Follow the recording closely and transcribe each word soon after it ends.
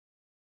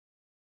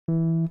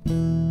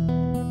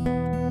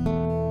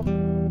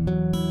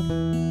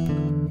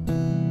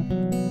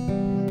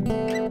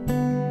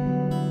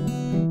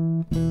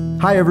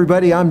Hi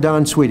everybody, I'm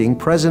Don Sweeting,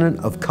 President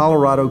of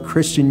Colorado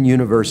Christian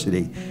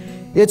University.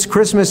 It's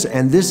Christmas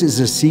and this is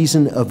a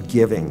season of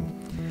giving.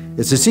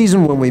 It's a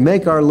season when we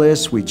make our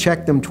lists, we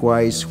check them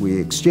twice, we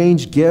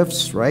exchange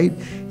gifts, right?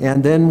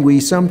 And then we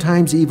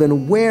sometimes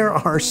even wear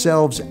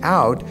ourselves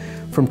out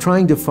from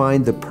trying to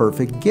find the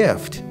perfect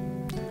gift.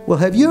 Well,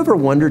 have you ever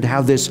wondered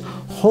how this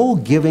whole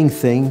giving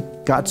thing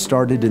got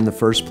started in the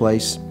first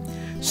place?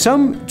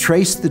 Some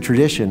trace the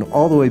tradition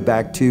all the way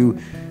back to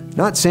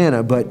not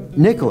Santa, but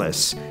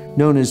Nicholas,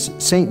 known as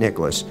Saint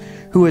Nicholas,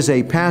 who is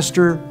a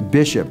pastor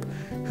bishop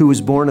who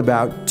was born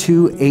about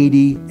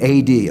 280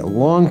 AD, a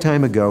long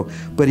time ago,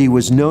 but he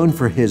was known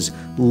for his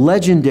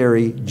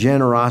legendary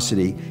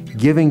generosity,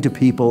 giving to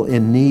people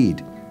in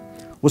need.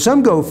 Well,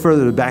 some go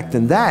further back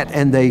than that,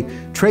 and they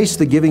trace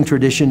the giving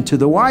tradition to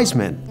the wise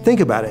men. Think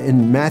about it.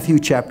 In Matthew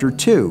chapter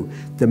 2,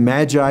 the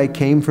Magi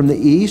came from the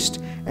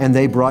east, and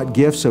they brought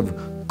gifts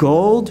of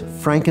gold,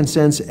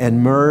 frankincense,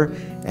 and myrrh,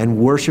 and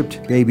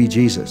worshiped baby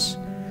Jesus.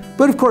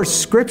 But of course,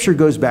 Scripture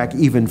goes back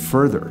even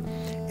further,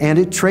 and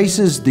it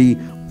traces the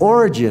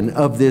origin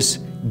of this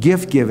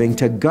gift giving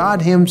to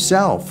God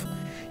Himself.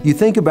 You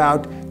think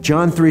about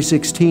John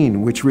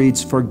 3:16, which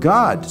reads, "For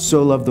God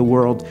so loved the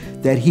world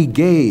that He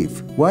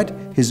gave," what?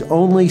 "His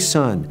only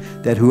Son,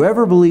 that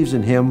whoever believes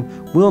in Him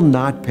will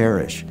not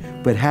perish,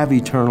 but have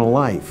eternal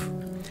life."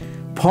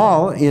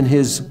 Paul, in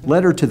his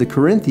letter to the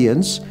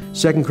Corinthians,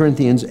 2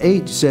 Corinthians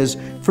 8, says,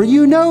 "For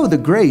you know the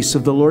grace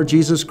of the Lord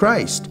Jesus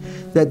Christ,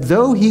 that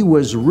though He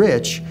was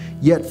rich,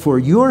 yet for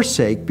your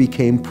sake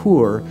became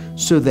poor,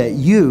 so that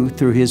you,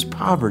 through His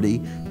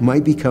poverty,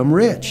 might become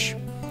rich."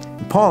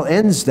 Paul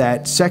ends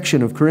that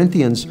section of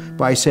Corinthians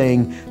by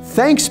saying,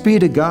 "Thanks be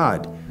to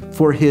God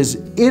for His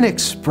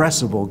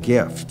inexpressible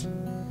gift."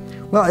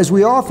 Well, as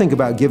we all think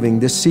about giving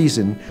this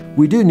season,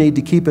 we do need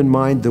to keep in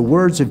mind the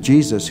words of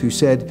Jesus, who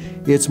said,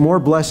 "It's more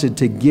blessed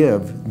to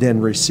give than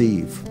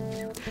receive."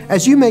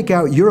 As you make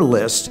out your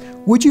list,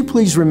 would you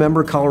please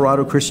remember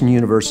Colorado Christian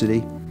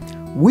University?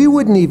 We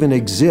wouldn't even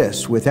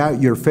exist without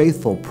your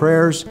faithful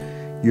prayers,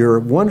 your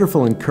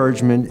wonderful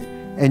encouragement,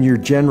 and your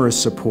generous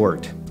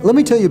support. Let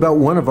me tell you about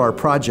one of our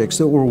projects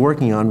that we're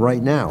working on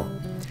right now.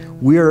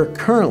 We are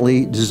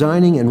currently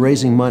designing and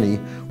raising money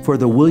for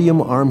the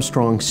William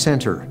Armstrong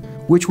Center,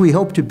 which we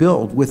hope to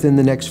build within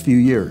the next few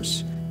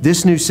years.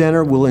 This new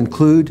center will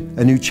include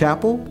a new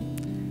chapel,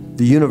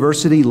 the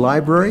university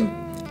library,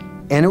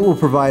 and it will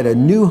provide a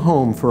new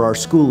home for our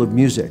School of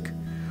Music.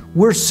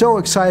 We're so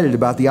excited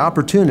about the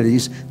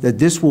opportunities that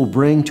this will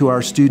bring to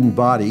our student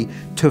body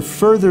to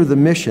further the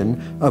mission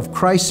of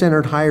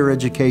Christ-centered higher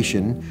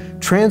education,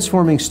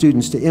 transforming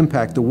students to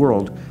impact the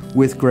world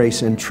with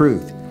grace and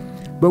truth.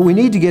 But we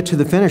need to get to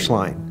the finish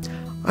line.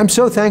 I'm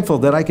so thankful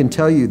that I can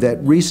tell you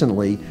that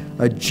recently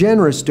a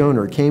generous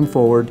donor came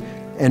forward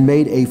and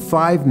made a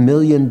 $5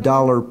 million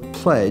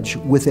pledge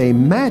with a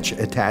match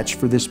attached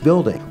for this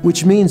building,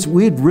 which means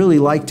we'd really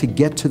like to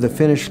get to the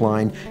finish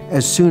line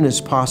as soon as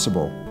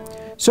possible.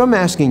 So I'm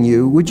asking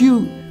you, would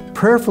you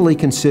prayerfully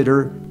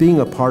consider being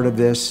a part of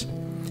this,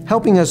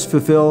 helping us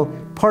fulfill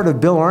part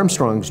of Bill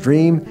Armstrong's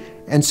dream,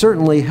 and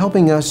certainly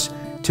helping us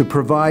to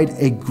provide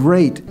a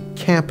great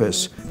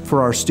campus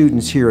for our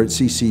students here at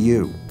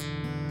CCU.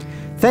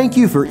 Thank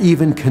you for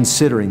even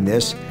considering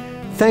this.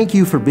 Thank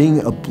you for being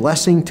a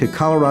blessing to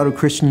Colorado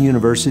Christian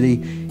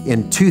University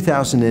in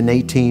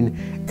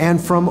 2018. And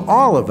from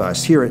all of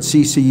us here at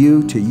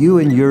CCU to you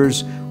and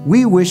yours,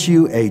 we wish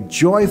you a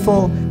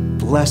joyful,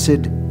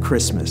 blessed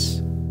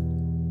Christmas.